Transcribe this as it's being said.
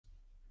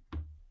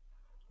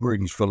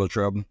Greetings, fellow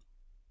traveler.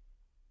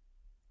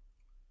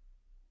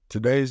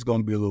 Today's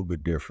going to be a little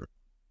bit different.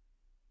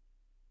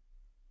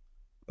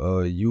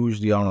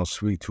 Usually I don't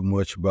speak too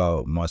much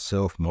about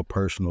myself, my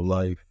personal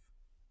life,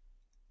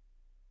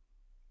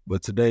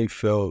 but today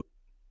felt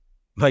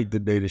like the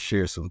day to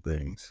share some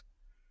things.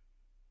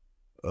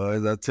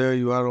 As I tell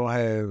you, I don't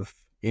have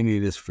any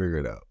of this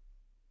figured out.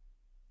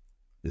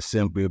 It's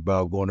simply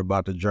about going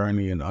about the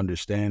journey and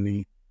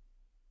understanding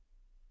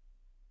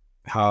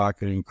how I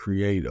can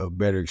create a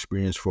better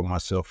experience for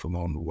myself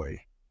along the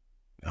way,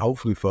 and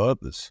hopefully for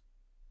others.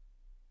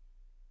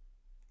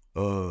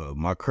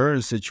 My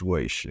current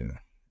situation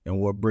and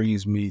what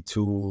brings me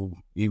to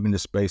even the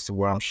space to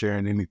where I'm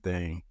sharing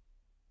anything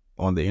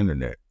on the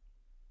internet.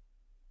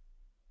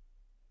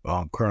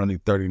 I'm currently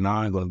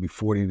 39, going to be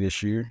 40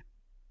 this year.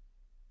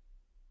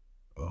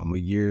 I'm a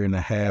year and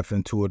a half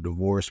into a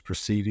divorce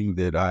proceeding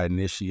that I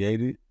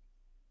initiated.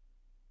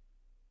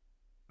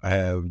 I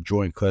have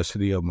joint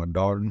custody of my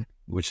daughter,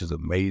 which is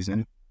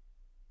amazing.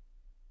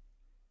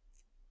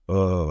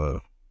 I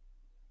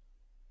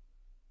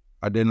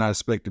did not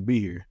expect to be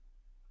here.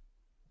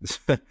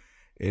 At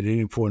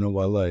any point in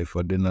my life,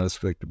 I did not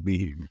expect to be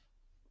here.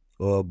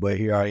 But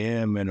here I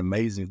am, and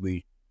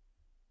amazingly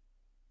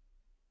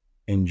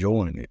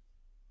enjoying it.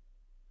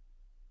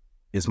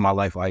 Is my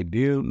life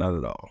ideal? Not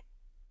at all.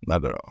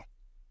 Not at all.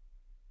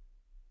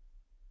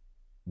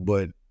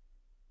 But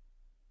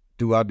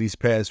throughout these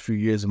past few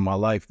years of my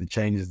life, the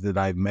changes that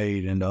I've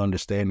made and the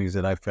understandings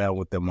that I found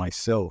within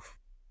myself,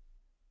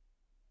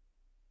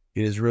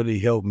 it has really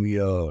helped me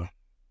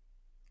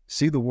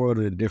see the world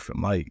in a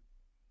different light.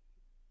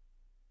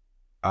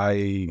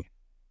 For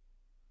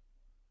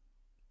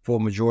a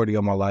majority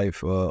of my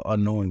life,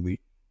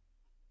 unknowingly,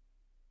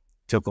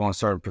 took on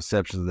certain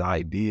perceptions and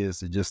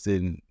ideas that just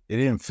didn't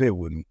fit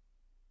with me.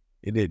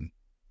 It didn't.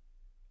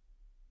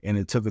 And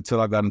it took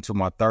until I got into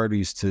my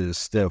 30s to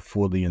step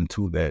fully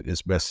into that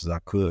as best as I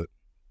could.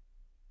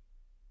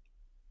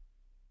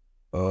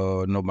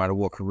 No matter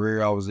what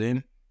career I was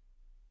in,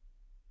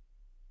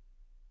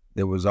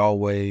 there was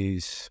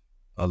always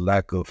a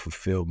lack of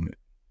fulfillment.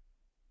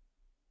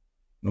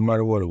 No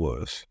matter what it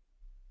was.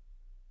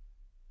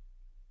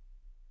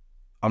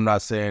 I'm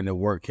not saying that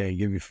work can't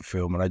give you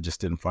fulfillment. I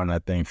just didn't find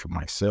that thing for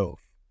myself.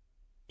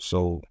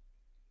 So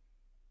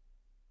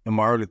in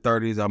my early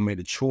 30s, I made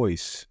a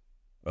choice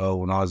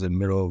when I was in the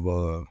middle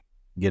of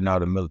getting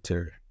out of the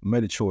military. I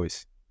made a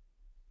choice.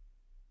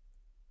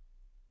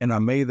 And I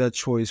made that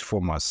choice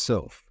for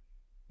myself.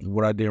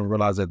 What I didn't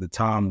realize at the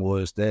time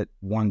was that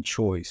one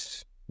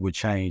choice would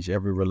change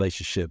every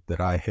relationship that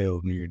I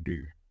held near and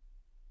dear.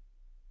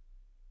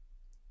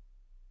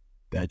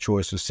 That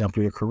choice was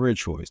simply a career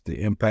choice. It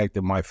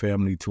impacted my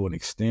family to an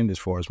extent as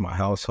far as my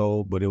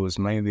household, but it was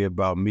mainly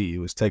about me. It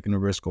was taking a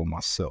risk on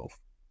myself.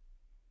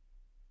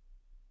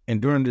 And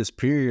during this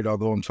period,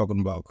 although I'm talking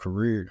about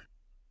career,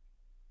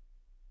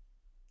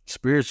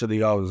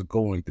 spiritually, I was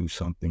going through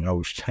something. I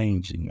was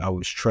changing. I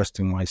was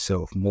trusting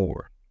myself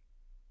more.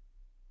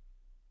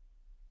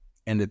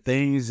 And the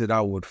things that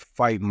I would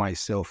fight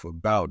myself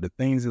about, the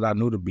things that I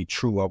knew to be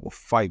true, I would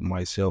fight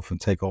myself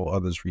and take on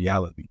others'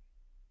 reality.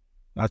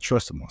 I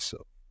trusted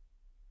myself.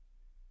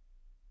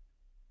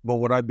 But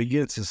what I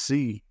began to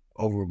see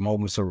over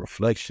moments of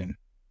reflection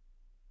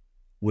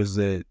was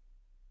that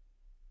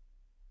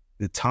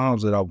the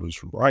times that I was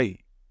right,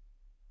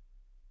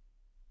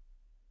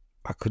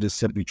 I could have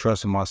simply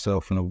trusted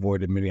myself and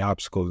avoided many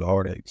obstacles and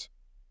heartaches.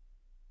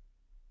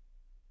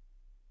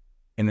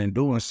 And in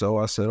doing so,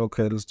 I said,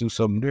 okay, let's do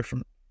something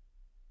different.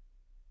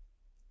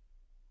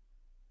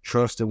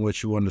 Trust in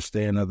what you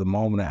understand at the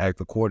moment and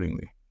act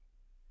accordingly.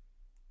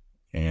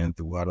 And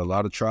throughout a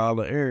lot of trial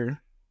and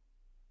error,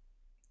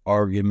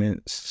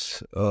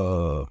 arguments,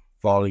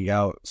 falling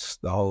outs,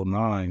 the whole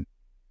nine,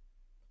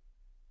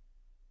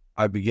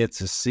 I began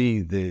to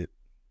see that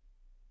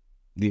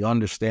the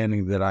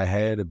understanding that I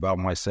had about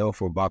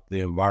myself or about the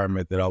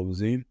environment that I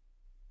was in,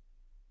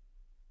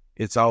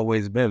 it's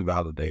always been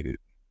validated.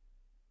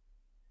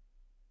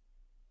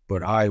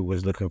 But I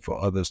was looking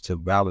for others to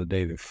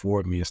validate it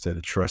for me instead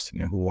of trusting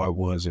in who I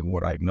was and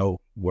what I know,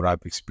 what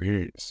I've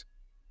experienced.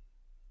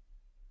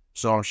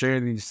 So I'm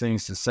sharing these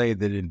things to say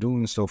that in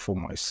doing so for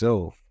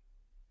myself,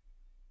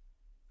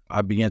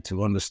 I began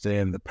to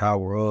understand the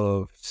power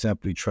of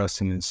simply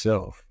trusting in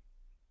self.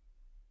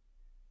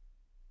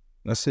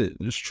 That's it.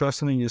 Just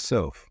trusting in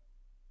yourself.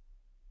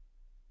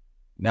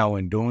 Now,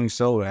 in doing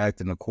so and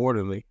acting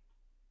accordingly,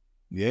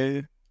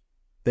 yeah,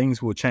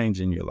 things will change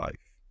in your life.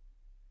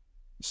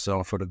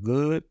 Some for the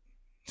good,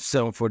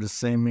 some for the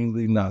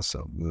seemingly not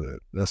so good.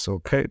 That's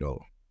okay,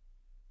 though.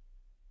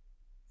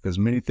 Because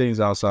many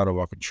things outside of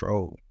our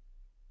control.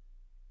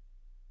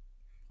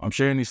 I'm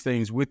sharing these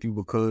things with you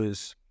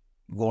because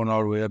going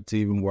all the way up to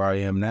even where I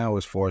am now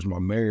as far as my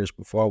marriage,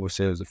 before I would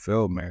say it was a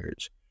failed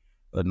marriage.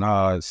 But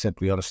now I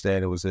simply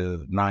understand it was a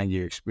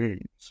 9-year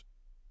experience.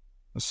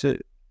 That's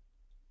it.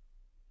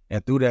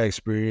 And through that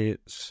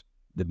experience,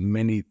 the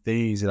many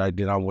things that I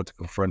did not want to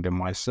confront in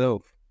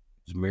myself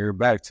was mirrored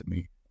back to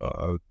me.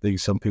 I think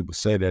some people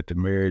say that the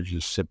marriage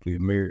is simply a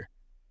mirror.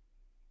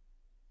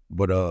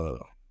 But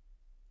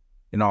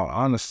in all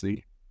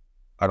honesty,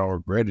 I don't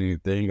regret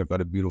anything. I got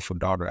a beautiful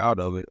daughter out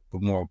of it.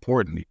 But more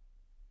importantly,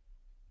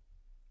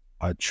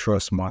 I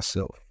trust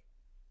myself.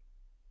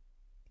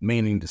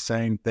 Meaning the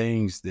same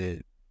things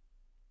that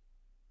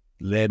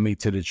led me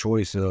to the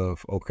choice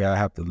of, okay, I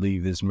have to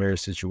leave this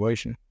marriage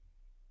situation.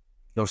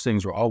 Those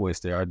things were always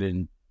there. I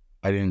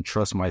didn't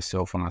trust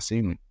myself when I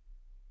seen them.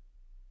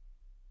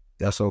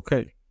 That's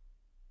okay.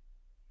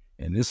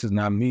 And this is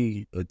not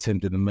me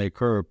attempting to make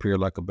her appear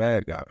like a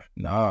bad guy.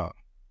 Nah,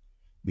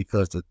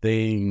 because the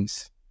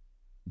things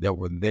that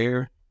were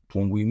there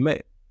when we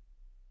met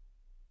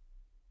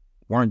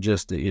weren't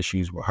just the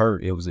issues with her,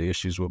 it was the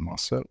issues with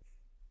myself.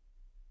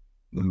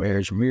 The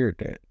marriage mirrored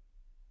that.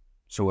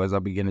 So as I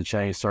began to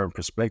change certain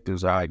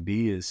perspectives or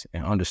ideas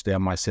and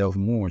understand myself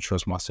more and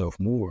trust myself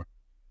more,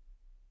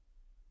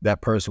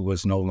 that person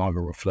was no longer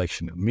a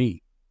reflection of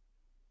me.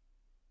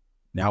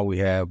 Now we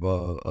have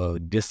a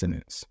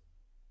dissonance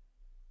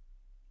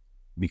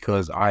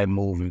because I'm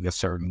moving a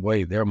certain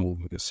way, they're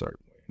moving a certain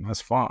way, and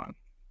that's fine.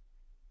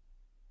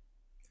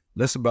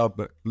 Less about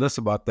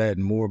that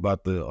and more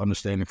about the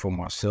understanding for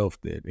myself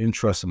that in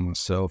trusting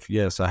myself,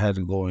 yes, I had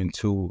to go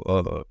into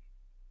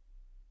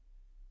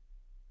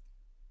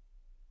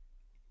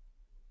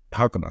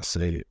how can I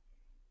say it?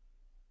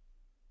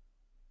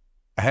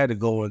 I had to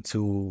go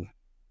into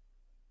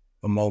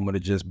a moment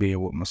of just being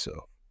with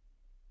myself.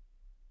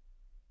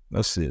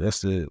 That's it.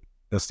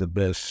 That's the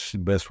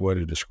best way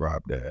to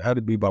describe that. I had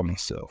to be by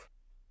myself.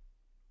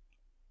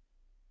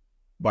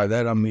 By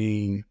that I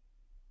mean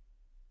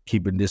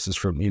keeping distance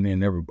from any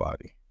and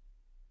everybody.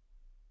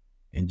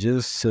 And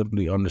just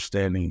simply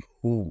understanding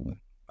who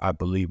I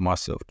believe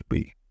myself to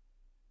be.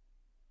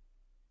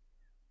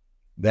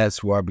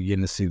 That's where I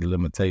begin to see the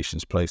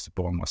limitations placed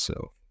upon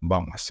myself, by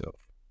myself.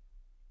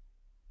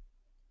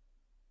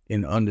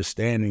 In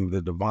understanding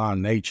the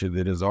divine nature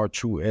that is our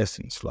true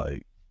essence,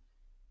 like,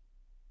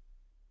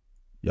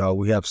 y'all,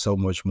 we have so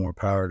much more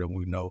power than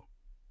we know.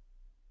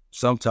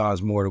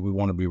 Sometimes more than we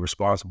want to be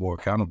responsible or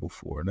accountable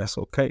for, and that's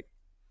okay.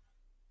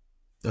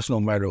 That's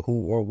no matter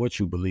who or what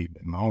you believe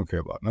in. I don't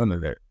care about none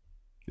of that.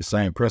 The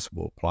same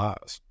principle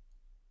applies.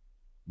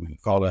 We can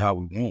call it how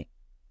we want.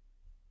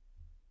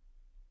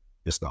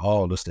 It's the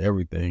all, it's the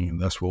everything,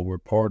 and that's what we're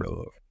part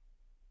of.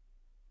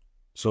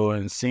 So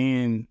in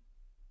seeing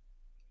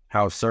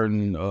how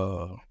certain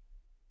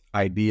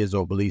ideas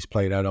or beliefs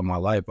played out in my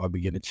life, I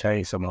began to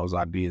change some of those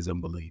ideas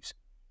and beliefs.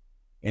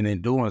 And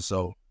in doing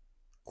so,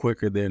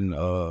 quicker than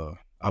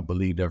I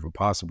believed ever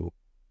possible,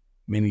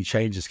 many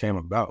changes came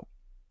about.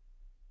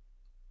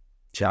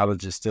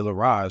 Challenges still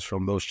arise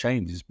from those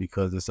changes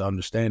because it's the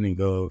understanding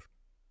of,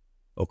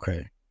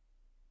 okay,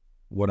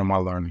 what am I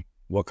learning?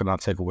 What can I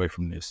take away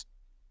from this?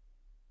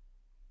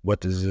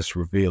 What does this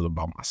reveal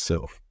about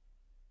myself?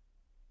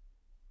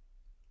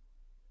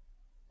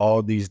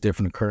 All these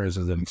different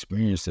occurrences and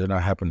experiences, they're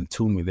not happening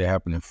to me, they're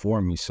happening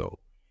for me. So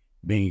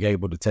being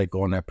able to take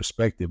on that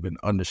perspective and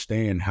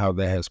understand how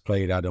that has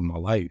played out in my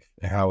life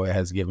and how it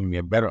has given me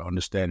a better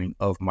understanding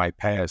of my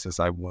past as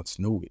I once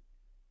knew it.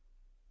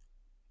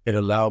 It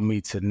allowed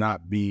me to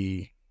not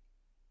be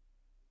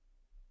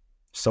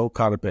so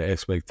caught up in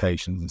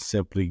expectations and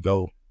simply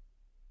go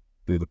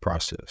through the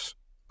process,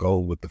 go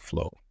with the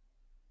flow.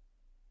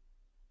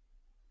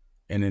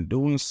 And in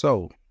doing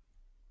so,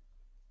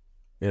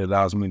 it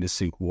allows me to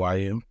see who I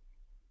am,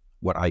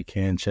 what I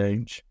can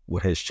change,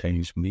 what has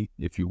changed me,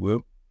 if you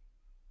will.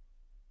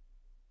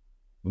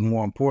 But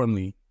more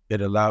importantly,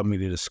 it allowed me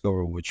to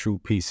discover what true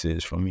peace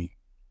is for me.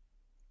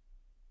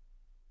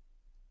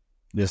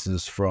 This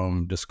is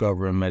from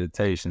discovering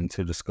meditation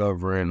to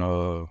discovering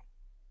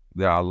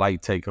that I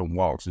like taking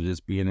walks and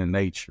just being in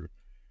nature,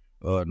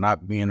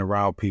 not being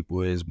around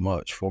people as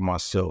much for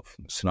myself.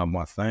 It's not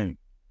my thing.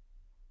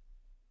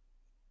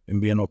 And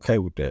being okay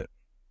with that.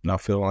 Not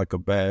feeling like a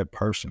bad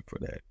person for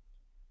that.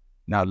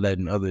 Not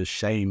letting others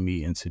shame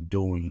me into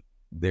doing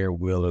their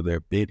will or their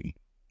bidding.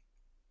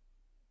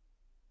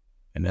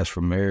 And that's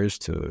from marriage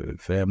to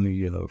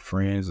family,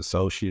 friends,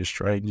 associates,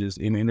 strangers,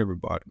 and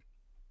everybody.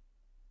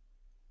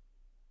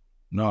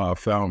 No, I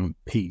found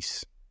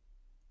peace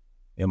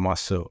in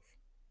myself.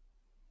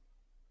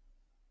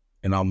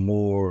 And I'm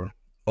more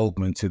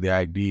open to the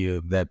idea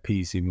of that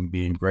peace even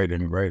being greater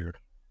and greater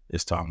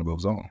as time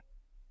goes on.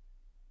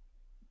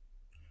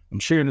 I'm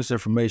sharing this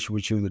information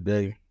with you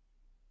today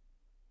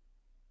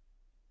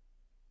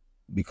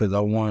because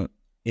I want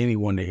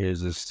anyone that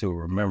hears this to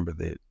remember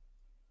that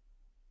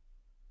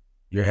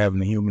you're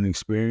having a human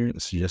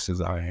experience just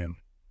as I am.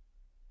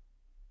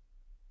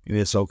 And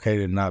it's okay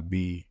to not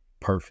be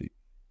perfect.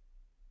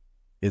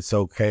 It's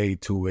okay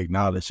to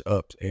acknowledge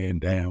ups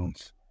and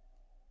downs.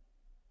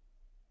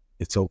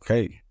 It's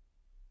okay.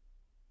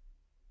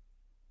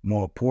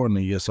 More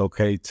importantly, it's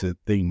okay to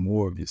think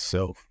more of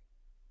yourself.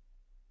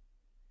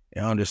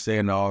 And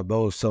understand that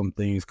although some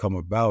things come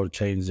about,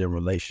 changes in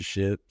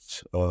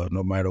relationships,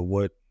 no matter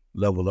what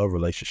level of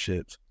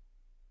relationships,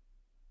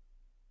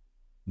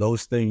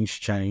 those things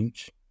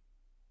change.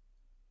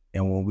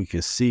 And when we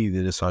can see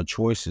that it's our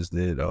choices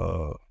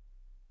that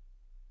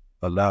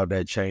allow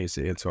that change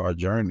to enter our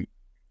journey,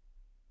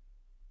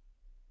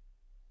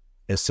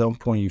 at some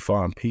point you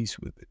find peace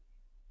with it.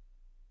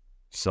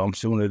 Some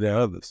sooner than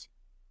others.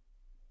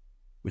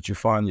 But you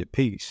find your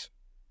peace.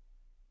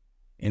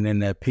 And in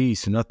that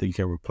peace, nothing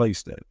can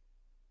replace that.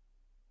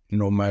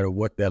 No matter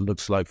what that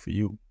looks like for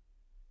you.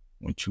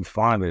 Once you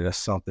find it, that's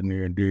something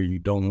near and dear you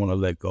don't want to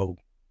let go.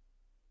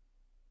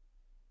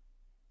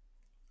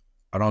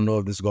 I don't know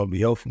if this is going to be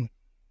helpful.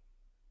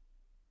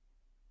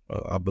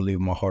 I believe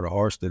in my heart of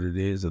hearts that it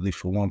is, at least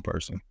for one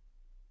person.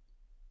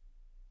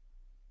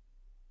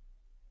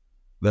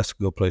 That's a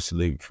good place to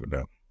leave it for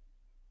now.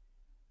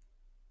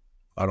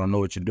 I don't know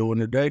what you're doing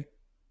today,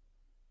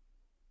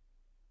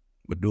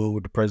 but do it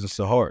with the presence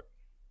of heart.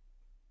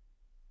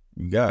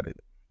 You got it.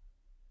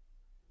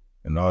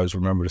 And always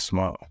remember to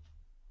smile.